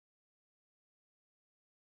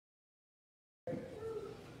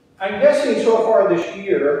I'm guessing so far this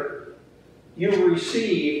year, you've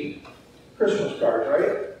received Christmas cards,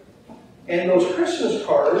 right? And those Christmas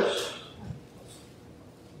cards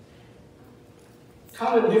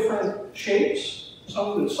come in different shapes,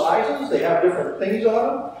 some in sizes, they have different things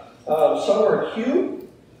on them. Some are cute,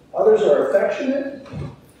 others are affectionate.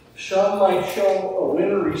 Some might show a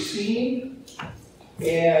wintry scene,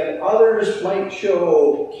 and others might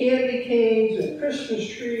show candy canes and Christmas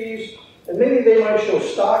trees, and maybe they might show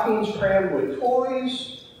stockings crammed with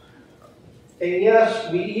toys. And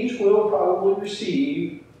yes, we each will probably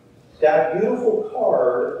receive that beautiful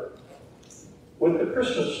card with the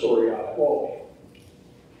Christmas story on it, won't we?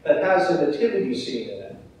 That has the nativity scene in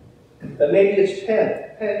it. And maybe it's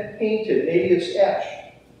painted, maybe it's etched.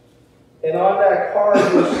 And on that card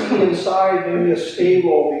you'll see inside maybe a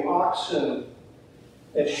stable, the oxen,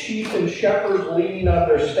 and sheep and shepherds leaning on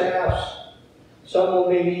their staffs. Some will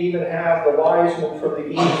maybe even have the wise men from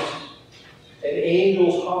the east, and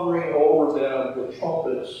angels hovering over them with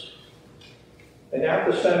trumpets. And at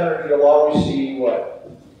the center you'll always see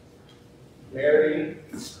what? Mary,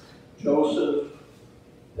 Joseph,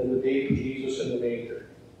 and the baby Jesus in the manger.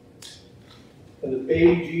 And the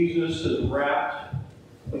baby Jesus is wrapped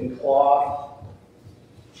in cloth.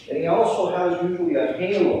 And he also has usually a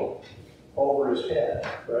halo over his head,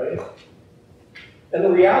 right? And the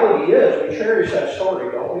reality is, we cherish that story,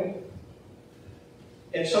 don't we?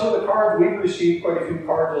 And some of the cards, we've received quite a few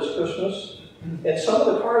cards this Christmas. And some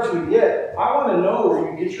of the cards we get, I want to know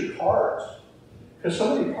where you get your cards. Because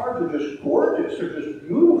some of the cards are just gorgeous. They're just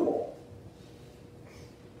beautiful.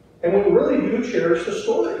 And we really do cherish the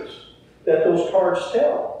stories that those cards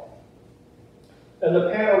tell. And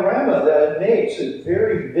the panorama that it makes is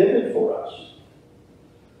very vivid for us.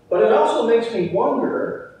 But it also makes me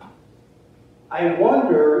wonder, I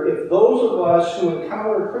wonder if those of us who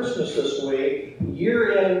encounter Christmas this way,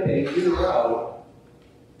 year in and year out,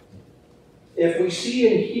 if we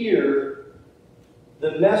see and hear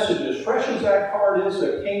the message, as fresh as that card is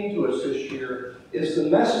that came to us this year, is the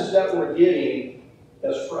message that we're getting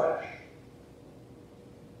as fresh.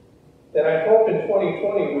 And I hope in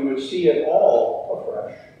 2020 we would see it all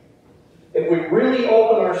afresh. If we really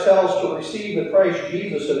open ourselves to receive the Christ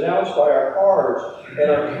Jesus announced by our cards and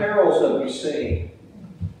our carols that we sing.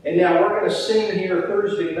 And now we're going to sing here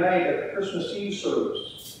Thursday night at the Christmas Eve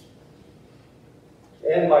service.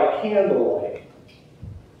 And by candlelight.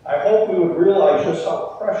 I hope we would realize just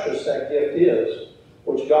how precious that gift is,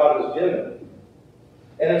 which God has given.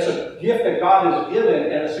 And it's a gift that God has given,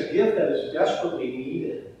 and it's a gift that is desperately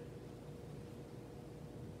needed.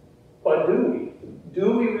 But do we?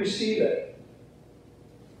 Do we receive it?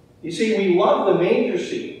 You see, we love the manger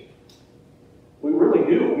scene. We really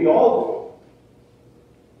do. We all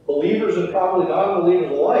do. Believers and probably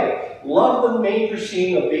non-believers alike love the manger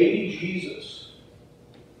scene of baby Jesus.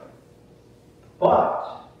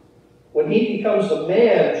 But when he becomes the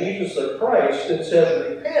man, Jesus the Christ, and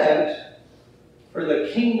says, repent, for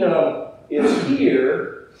the kingdom is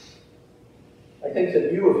here, I think the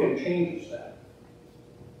view of him changes that.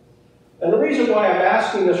 And the reason why I'm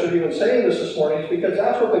asking this or even saying this morning is because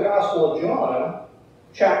that's what the Gospel of John,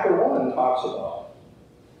 chapter 1, talks about.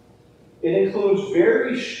 It includes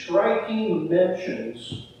very striking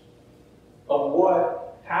mentions of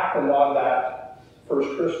what happened on that first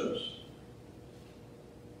Christmas.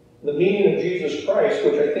 The meaning of Jesus Christ,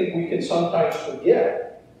 which I think we can sometimes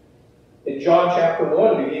forget. In John chapter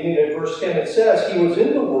 1, beginning at verse 10, it says, he was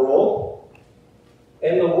in the world,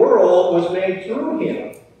 and the world was made through him.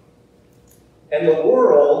 And the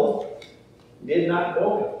world did not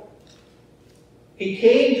know him. He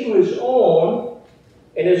came to his own,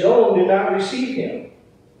 and his own did not receive him.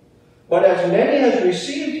 But as many as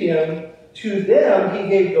received him, to them he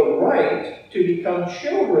gave the right to become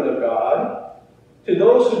children of God, to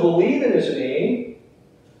those who believe in his name,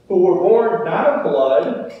 who were born not of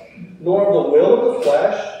blood, nor of the will of the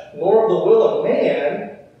flesh, nor of the will of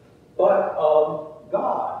man, but of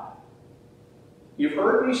God. You've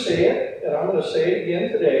heard me say it, and I'm going to say it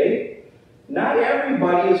again today. Not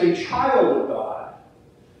everybody is a child of God.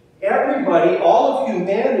 Everybody, all of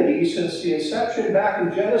humanity, since the inception back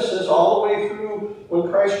in Genesis, all the way through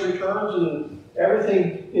when Christ returns and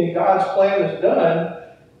everything in God's plan is done,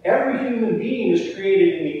 every human being is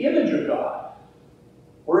created in the image of God.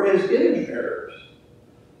 We're his image bearers.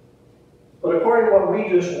 But according to what we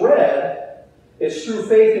just read, it's through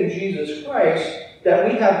faith in Jesus Christ that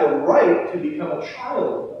we have the right to become a child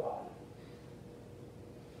of God.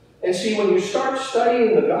 And see, when you start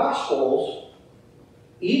studying the Gospels,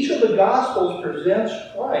 each of the Gospels presents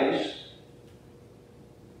Christ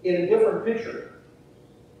in a different picture.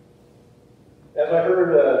 As I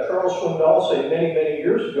heard Charles Swindoll say many, many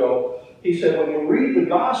years ago, he said, when you read the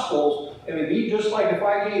Gospels, it would be just like if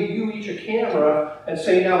I gave you each a camera and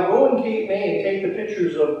say, now go in Cape May and take the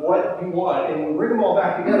pictures of what you want, and we bring them all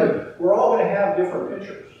back together. We're all going to have different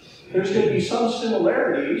pictures. There's going to be some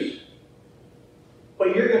similarities,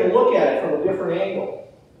 but you're going to look at it from a different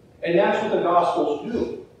angle. And that's what the Gospels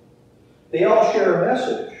do. They all share a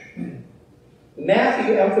message.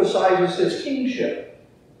 Matthew emphasizes his kingship,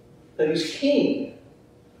 that he's king.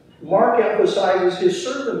 Mark emphasizes his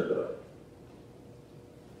servanthood.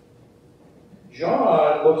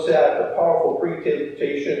 John looks at the powerful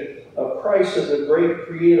presentation of Christ as the great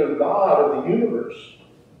creator God of the universe.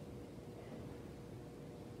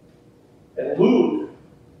 And Luke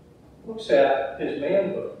looks at his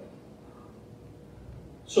manhood.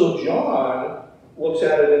 So John looks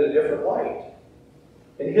at it in a different light.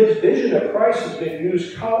 And his vision of Christ has been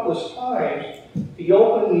used countless times to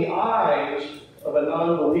open the eyes of a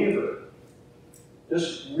non-believer.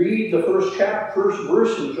 Just read the first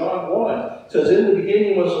verse in John 1. It says, in the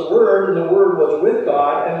beginning was the Word, and the Word was with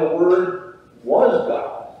God, and the Word was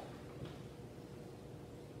God.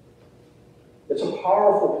 It's a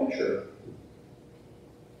powerful picture.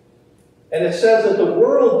 And it says that the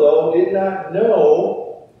world, though, did not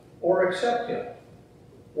know or accept him.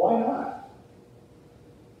 Why not?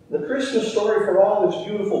 The Christmas story, for all its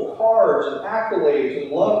beautiful cards and accolades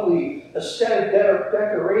and lovely aesthetic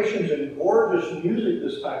decorations and gorgeous music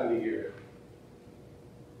this time of the year,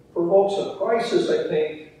 provokes a crisis, I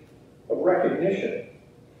think, of recognition.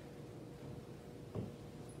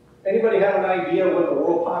 Anybody have an idea what the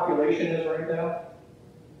world population is right now?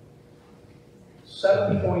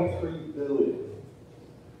 7.3 billion.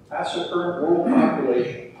 That's the current world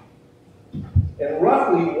population. And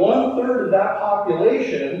roughly 1/3 of that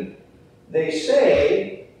population, they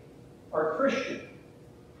say, are Christian.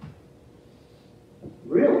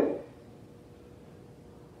 Really?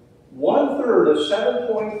 1/3 of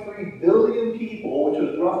 7.3 billion people, which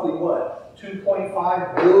is roughly what?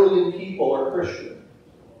 2.5 billion people are Christian.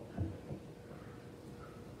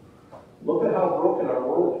 Look at how broken our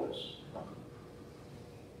world is.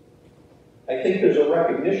 I think there's a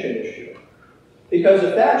recognition issue. Because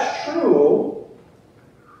if that's true,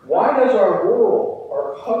 why does our world,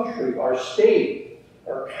 our country, our state,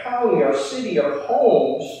 our county, our city, our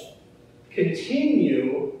homes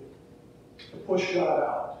continue to push God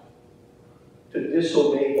out, to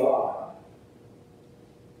disobey God?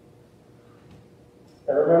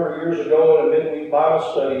 I remember years ago in a midweek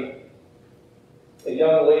Bible study, a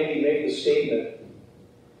young lady made the statement,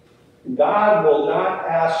 God will not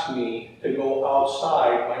ask me to go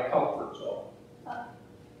outside my comfort zone.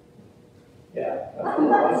 Yeah.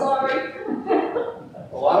 I'm sorry.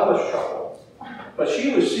 A lot of us chuckle. But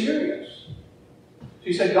she was serious.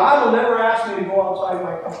 She said, God will never ask me to go outside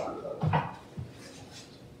my comfort zone.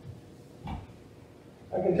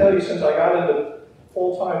 I can tell you, since I got into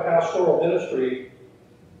full-time pastoral ministry,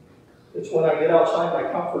 it's when I get outside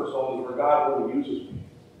my comfort zone where God really uses me.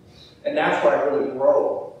 And that's where I really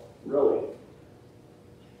grow, really.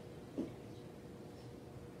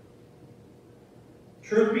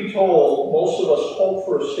 Truth be told, most of us hope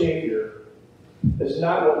for a Savior is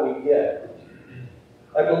not what we get.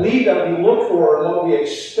 I believe that we look for and what we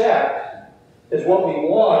expect is what we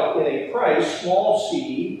want in a Christ, small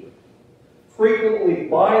c, frequently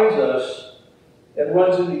binds us and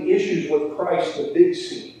runs into issues with Christ, the big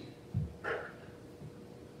C.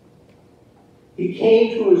 He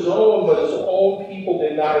came to his own, but his own people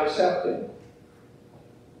did not accept him.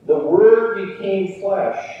 The Word became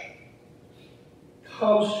flesh.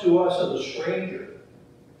 Comes to us as a stranger.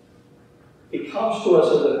 It comes to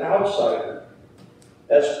us as an outsider,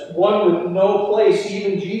 as one with no place.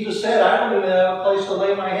 Even Jesus said, I don't even have a place to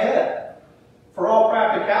lay my head. For all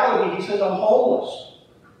practicality, he says, I'm homeless.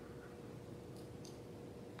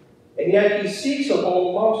 And yet he seeks a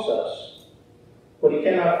home amongst us, but he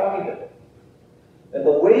cannot find it. And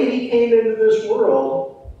the way he came into this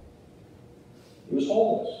world, he was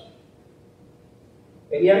homeless.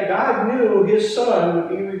 And yet God knew his son would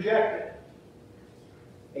be rejected.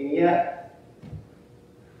 And yet,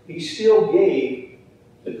 he still gave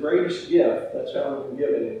the greatest gift that's ever been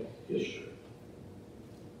given in history.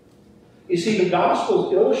 You see, the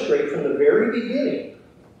Gospels illustrate from the very beginning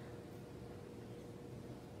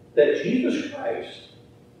that Jesus Christ,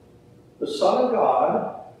 the Son of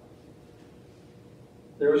God,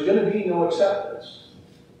 there was going to be no acceptance.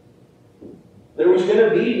 There was going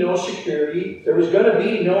to be no security. There was going to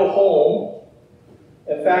be no home.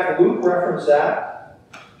 In fact, Luke referenced that.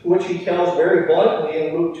 To which he tells very bluntly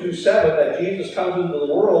in Luke 2:7 that Jesus comes into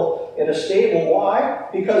the world in a stable. Why?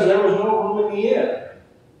 Because there was no room in the inn.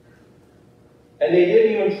 And they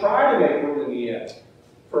didn't even try to make room in the inn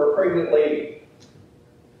for a pregnant lady.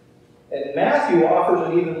 And Matthew offers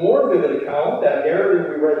an even more vivid account, that narrative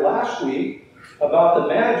we read last week, about the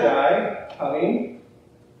Magi coming.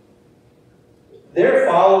 They're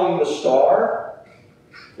following the star.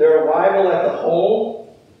 Their arrival at the home,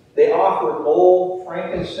 they offer gold,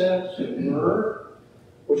 frankincense, and myrrh,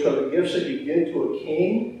 which are the gifts that you give to a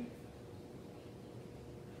king.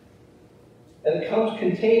 And it comes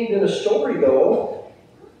contained in a story, though,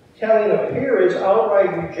 telling of Herod's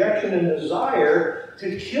outright rejection and desire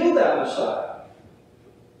to kill that Messiah.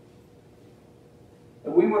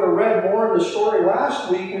 And we would have read more in the story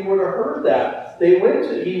last week, we would have heard that.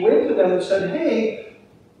 He went to them and said, hey,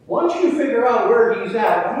 once you figure out where he's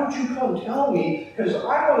at, why don't you come tell me, because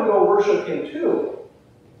I want to go worship him too.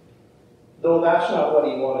 Though that's not what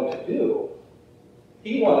he wanted to do.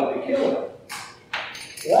 He wanted to kill him.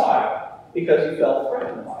 Why? Because he felt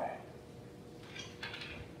threatened by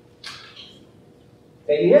it.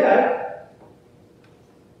 And yet,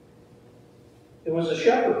 it was the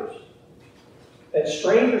shepherds and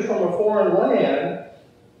strangers from a foreign land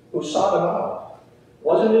who sought him out. It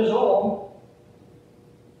wasn't his own.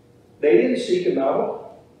 They didn't seek him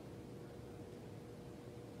out,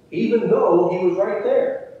 even though he was right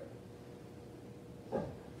there.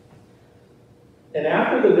 And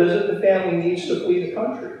after the visit, the family needs to flee the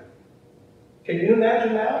country. Can you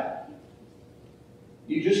imagine that?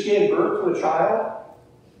 You just gave birth to a child,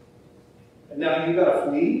 and now you've got to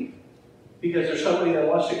flee because there's somebody that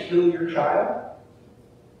wants to kill your child?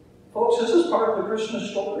 Folks, this is part of the Christmas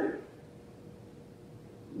story.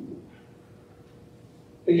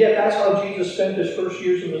 But yet that's how Jesus spent his first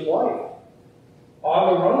years of his life.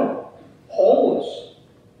 On the run, homeless.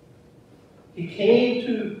 He came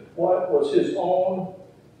to what was his own,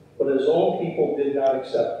 but his own people did not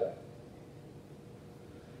accept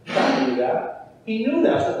him. God knew that. He knew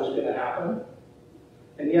that's what was going to happen.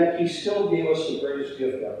 And yet he still gave us the greatest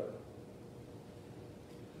gift ever.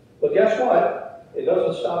 But guess what? It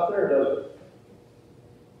doesn't stop there, does it?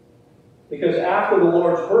 Because after the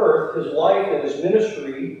Lord's birth, his life and his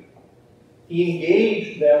ministry, he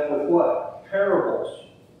engaged them with what? Parables,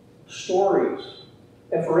 stories.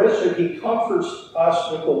 And for instance, he comforts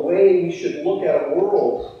us with the way we should look at a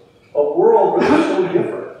world that is so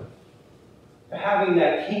different. Having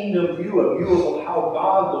that kingdom view, a view of how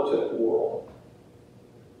God looks at the world.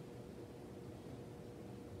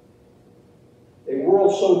 A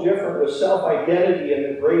world so different with self-identity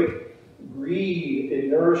and the great greed it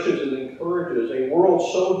nourishes and encourages. A world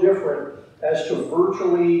so different as to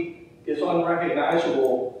virtually is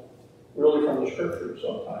unrecognizable really from the scriptures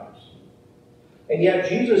sometimes. And yet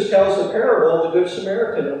Jesus tells the parable of the Good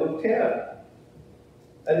Samaritan in Luke 10.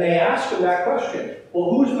 And they ask him that question, well,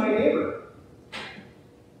 who's my neighbor?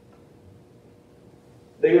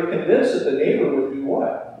 They were convinced that the neighbor would do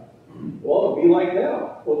what? Well, to be like them,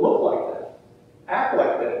 would look like them, act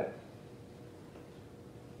like them.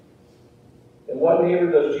 And what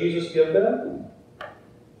neighbor does Jesus give them?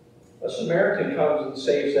 A Samaritan comes and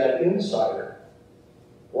saves that insider,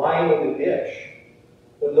 lying in the ditch,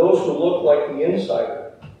 when those who look like the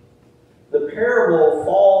insider. The parable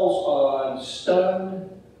falls on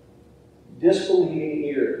stunned, disbelieving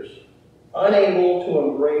ears, unable to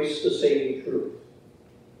embrace the saving truth.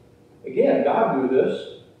 Again, God knew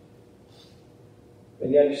this,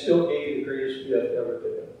 and yet he still gave the greatest gift ever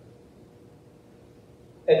given.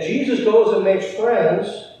 And Jesus goes and makes friends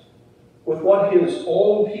with what his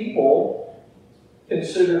own people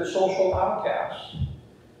considered social outcasts,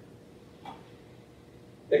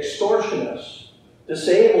 extortionists,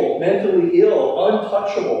 disabled, mentally ill,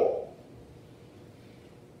 untouchable.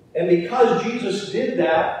 And because Jesus did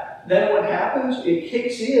that, then what happens? It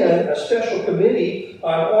kicks in a special committee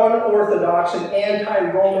on unorthodox and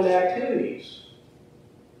anti-Roman activities.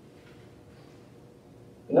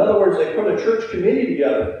 In other words, they put a church committee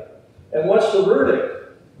together. And what's the verdict?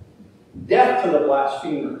 Death to the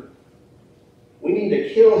blasphemer. We need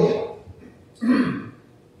to kill him.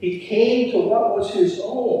 He came to what was his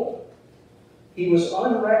own. He was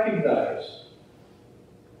unrecognized.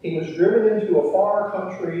 He was driven into a far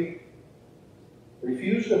country,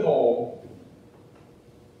 refused a home,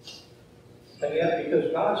 and yet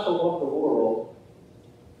because God so loved the world,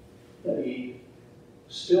 that he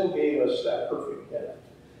still gave us that perfect gift.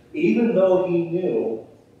 Even though he knew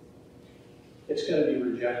it's going to be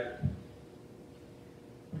rejected.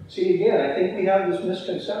 See, again, I think we have this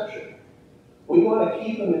misconception. We want to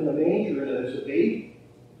keep him in the manger as a baby,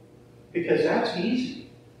 because that's easy.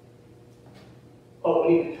 But when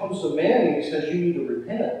he becomes the man, he says, you need to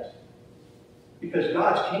repent. Because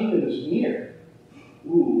God's kingdom is near.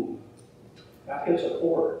 Ooh, that hits a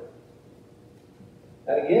chord.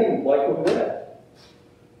 And again, like we read,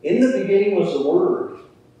 in the beginning was the Word,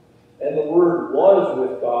 and the Word was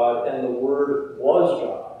with God, and the Word was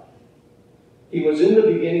God. He was in the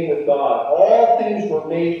beginning with God. All things were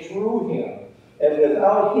made through him, and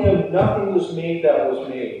without him nothing was made that was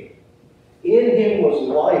made. In him was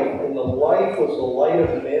life, and the life was the light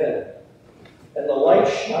of men. And the light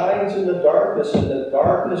shines in the darkness, and the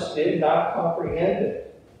darkness did not comprehend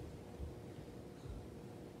it.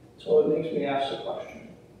 So it makes me ask the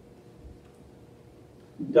question,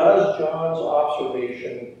 does John's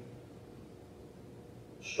observation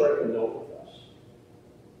strike a note with us?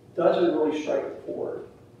 Does it really strike a chord?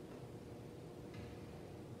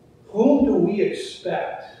 Whom do we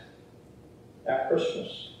expect at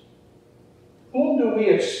Christmas? Whom do we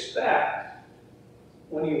expect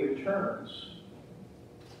when he returns?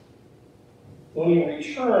 When he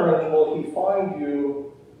returns, will he find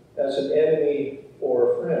you as an enemy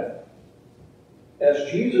or a friend? As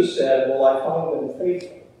Jesus said, will I find them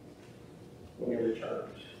faithful when he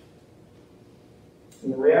returns?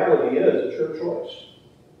 And the reality is, it's your choice.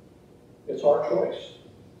 It's our choice.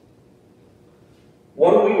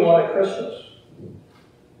 What do we want at Christmas?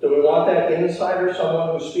 Do we want that insider,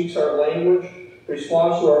 someone who speaks our language,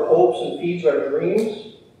 responds to our hopes and feeds our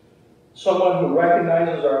dreams? Someone who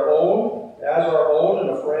recognizes our own as our own and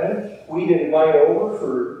a friend we'd invite over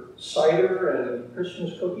for cider and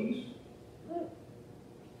Christmas cookies?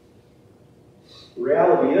 The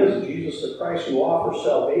reality is, Jesus the Christ who offers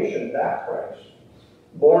salvation, that Christ,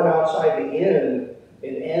 born outside the inn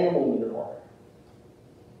in animal manure.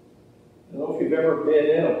 I don't know if you've ever been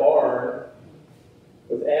in a barn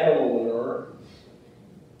with animal manure.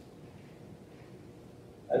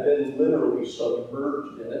 I've been literally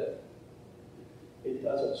submerged in it. It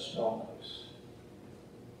doesn't smell nice.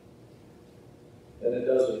 And it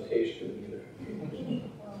doesn't taste good either.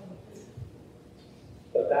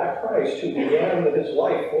 But that Christ who began with his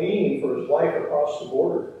life, fleeing for his life across the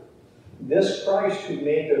border, this Christ who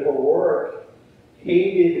made the heroic,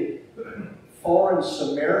 hated, foreign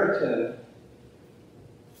Samaritan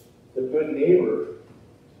the good neighbor,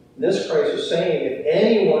 this Christ is saying, if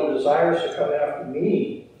anyone desires to come after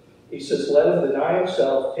me, he says, let him deny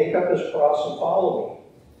himself, take up his cross, and follow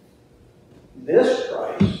me. This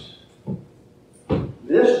Christ,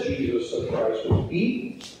 this Jesus of Christ was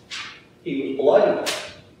beaten. He was bloody.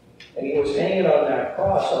 And he was hanging on that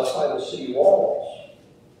cross outside the city walls.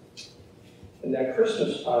 And that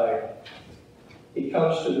Christmas time, he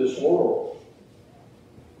comes to this world.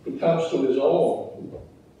 He comes to his own.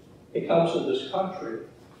 He comes to this country.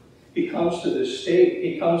 He comes to this state.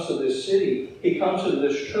 He comes to this city. He comes to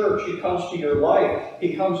this church. He comes to your life.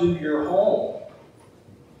 He comes into your home.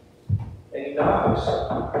 And he knocks.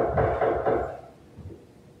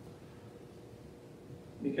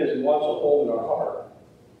 Because he wants a home in our heart.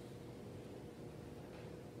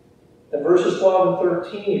 In verses 12 and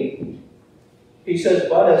 13, he says,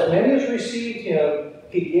 but as many as received him,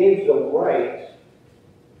 he gave the right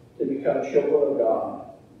to become children of God.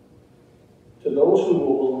 To those who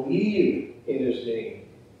will believe in his name,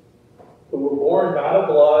 who were born not of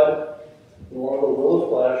blood, nor of the will of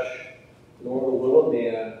flesh, nor the will of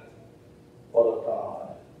man, but of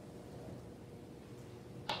God.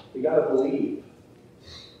 We got to believe.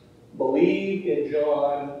 Believe in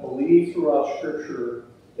John, believe throughout Scripture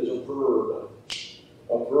is a verb.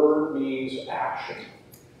 A verb means action.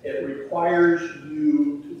 It requires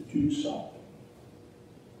you to do something.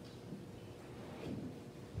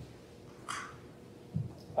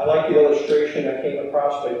 I like the illustration I came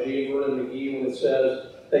across by J. Vernon McGee when it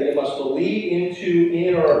says that you must believe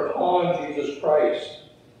in or upon Jesus Christ.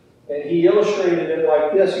 And he illustrated it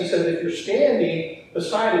like this. He said, if you're standing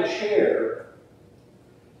beside a chair,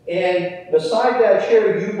 and beside that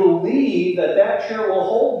chair you believe that that chair will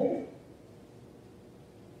hold you.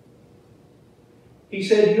 He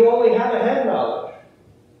said, you only have a head knowledge.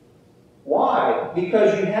 Why?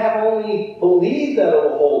 Because you have only believed that it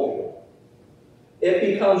will hold you.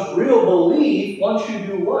 It becomes real belief once you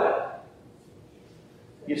do what?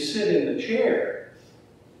 You sit in the chair.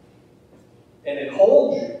 And it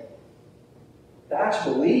holds you. That's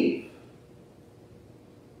belief.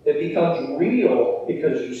 It becomes real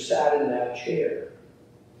because you sat in that chair.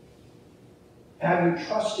 Have you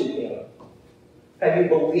trusted him? Have you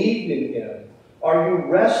believed in him? Are you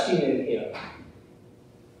resting in him?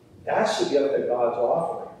 That's the gift that God's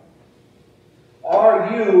offering.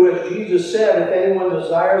 Are you, as Jesus said, if anyone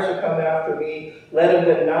desires to come after me, let him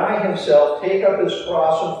deny himself, take up his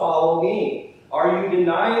cross, and follow me. Are you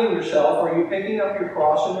denying yourself? Are you picking up your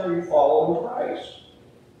cross and are you following Christ?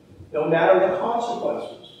 No matter the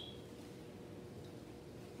consequences.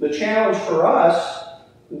 The challenge for us,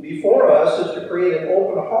 before us, is to create an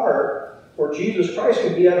open heart where Jesus Christ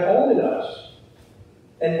can be at home in us.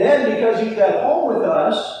 And then, because He's at home with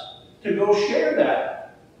us, to go share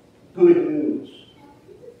that good news.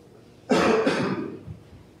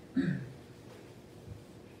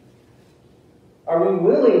 Are we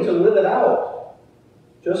willing to live it out,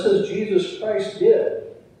 just as Jesus Christ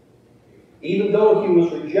did? Even though He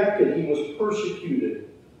was rejected, He was persecuted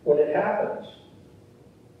when it happens.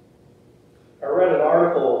 I read an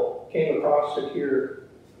article, came across it here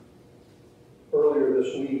earlier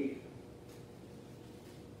this week.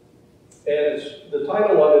 And the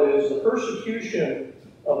title of it is The Persecution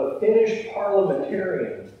of a Finnish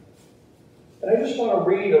Parliamentarian. And I just want to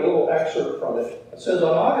read a little excerpt from it. It says,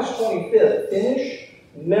 on August 25th, Finnish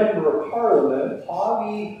Member of Parliament,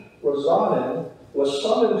 Paavi Räsänen, was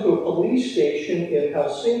summoned to a police station in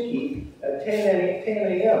Helsinki at 10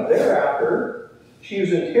 a.m. Thereafter, she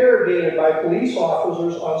was interrogated by police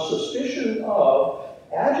officers on suspicion of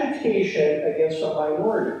agitation against a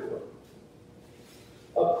minority group,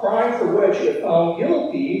 a crime for which, if found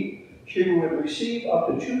guilty, she would receive up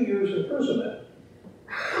to 2 years imprisonment.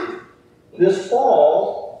 This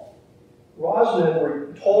fall,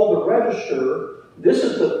 Räsänen told the Register, "This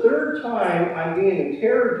is the third time I'm being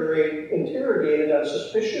interrogated on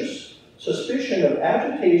suspicion of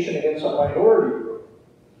agitation against a minority group.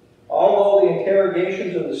 Although the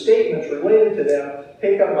interrogations and the statements related to them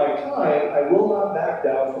take up my time, I will not back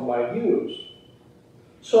down from my views."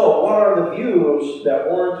 So, what are the views that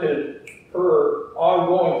warranted her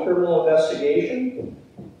ongoing criminal investigation?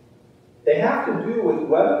 They have to do with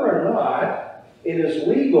whether or not it is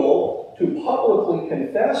legal to publicly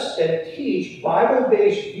confess and teach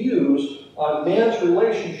Bible-based views on man's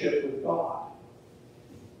relationship with God.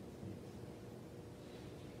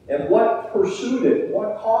 And what pursued it?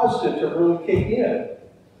 What caused it to really kick in?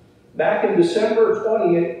 Back in December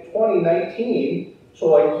 2019,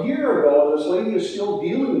 so a year ago, this lady is still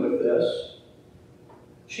dealing with this.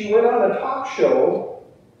 She went on a talk show,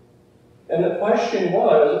 and the question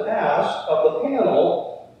was asked of the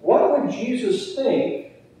panel, what would Jesus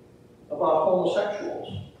think about homosexuals?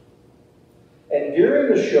 And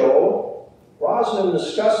during the show, Räsänen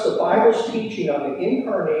discussed the Bible's teaching on the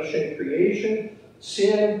incarnation, creation,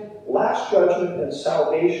 sin, last judgment, and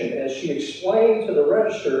salvation. As she explained to the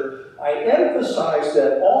Register, I emphasize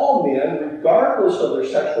that all men, regardless of their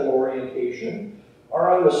sexual orientation,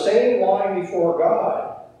 are on the same line before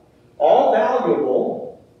God. All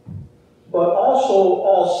valuable, but also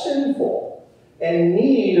all sinful, and in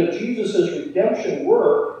need of Jesus' redemption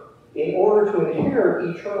work in order to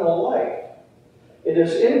inherit eternal life. It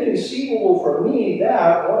is inconceivable for me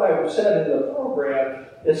that what I have said in the program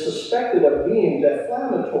is suspected of being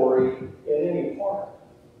defamatory in any part.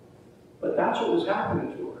 But that's what was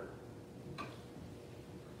happening to her.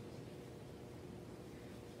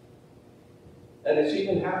 And it's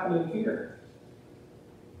even happening here.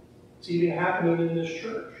 It's even happening in this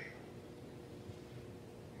church.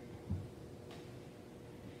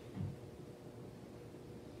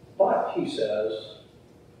 But, he says,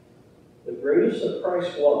 the greatest of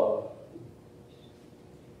Christ's love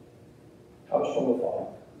comes from the Father.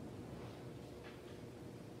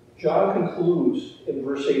 John concludes in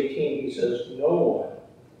verse 18, he says, no one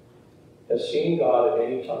has seen God at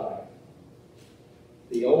any time.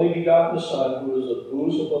 The only begotten Son, who is the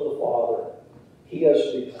bosom of the Father, he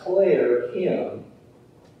has declared him.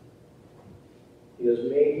 He has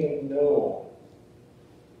made him known.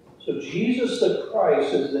 So Jesus the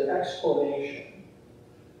Christ is the explanation.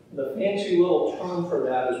 The fancy little term for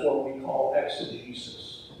that is what we call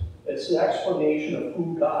exegesis. It's the explanation of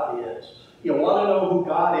who God is. You want to know who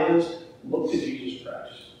God is? Look to Jesus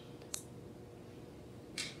Christ.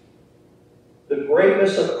 The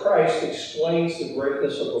greatness of Christ explains the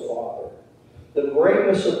greatness of the Father. The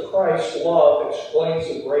greatness of Christ's love explains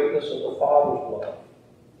the greatness of the Father's love.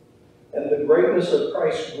 And the greatness of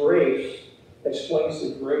Christ's grace explains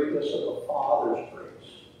the greatness of the Father's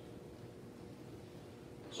grace.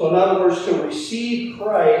 So in other words, to receive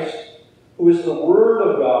Christ, who is the Word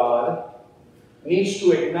of God, needs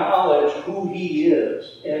to acknowledge who He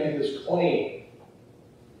is and His claim.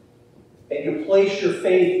 And you place your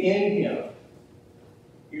faith in Him.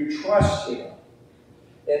 You trust Him.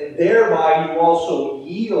 And thereby you also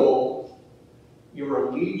yield your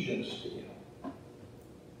allegiance to Him.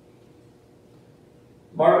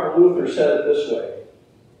 Martin Luther said it this way.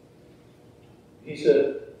 He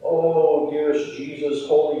said, "Oh, dearest Jesus,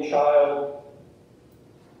 holy child,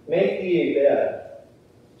 Make thee a bed,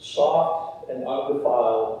 soft and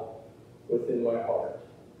undefiled within my heart,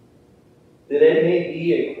 that it may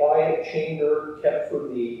be a quiet chamber kept for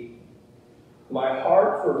thee. My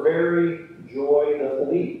heart for very joy doth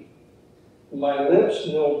leap. My lips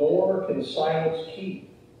no more can silence keep.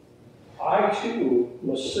 I too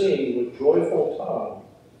must sing with joyful tongue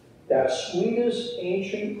that sweetest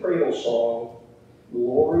ancient cradle song,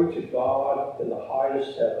 glory to God in the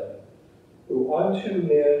highest heaven, who unto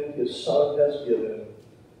men his Son has given,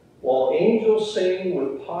 while angels sing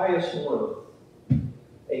with pious mirth,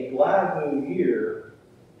 a glad new year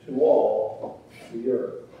to all the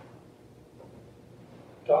earth.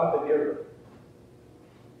 God the giver.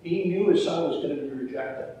 He knew his Son was going to be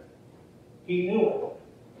rejected. He knew it.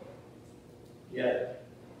 Yet,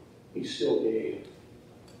 he still gave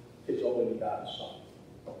his only begotten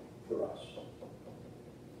Son for us.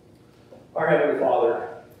 Our Heavenly Father,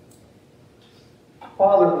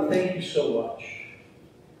 we thank you so much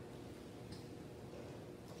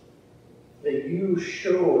that you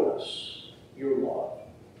showed us your love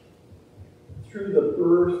through the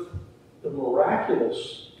birth, the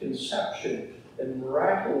miraculous conception, and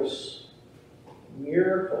miraculous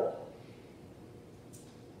miracle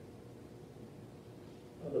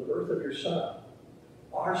of the birth of your Son,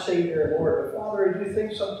 our Savior and Lord. But Father, I do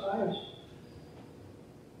think sometimes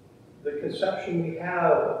the conception we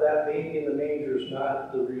have of that baby in the manger is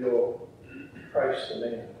not the real Christ the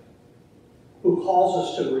man, who calls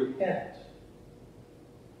us to repent.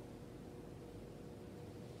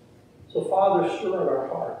 So Father, stir in our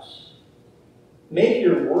hearts. Make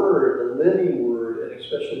your word, the living word, and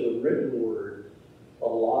especially the written word,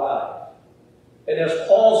 alive. And as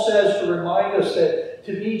Paul says, to remind us that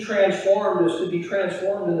to be transformed is to be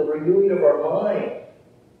transformed in the renewing of our mind.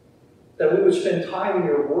 That we would spend time in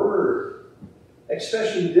your word,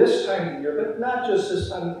 especially this time of year, but not just this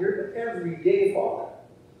time of year, but every day, Father.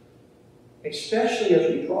 Especially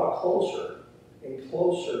as we draw closer and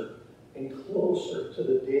closer and closer to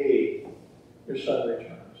the day your Son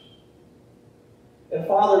returns. And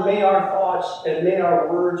Father, may our thoughts and may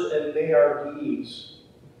our words and may our deeds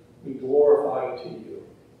be glorifying to you.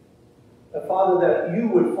 And Father, that you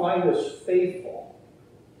would find us faithful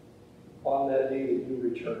on that day that you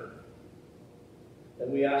return.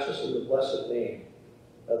 And we ask this in the blessed name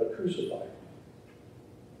of the crucified.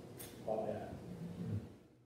 Amen.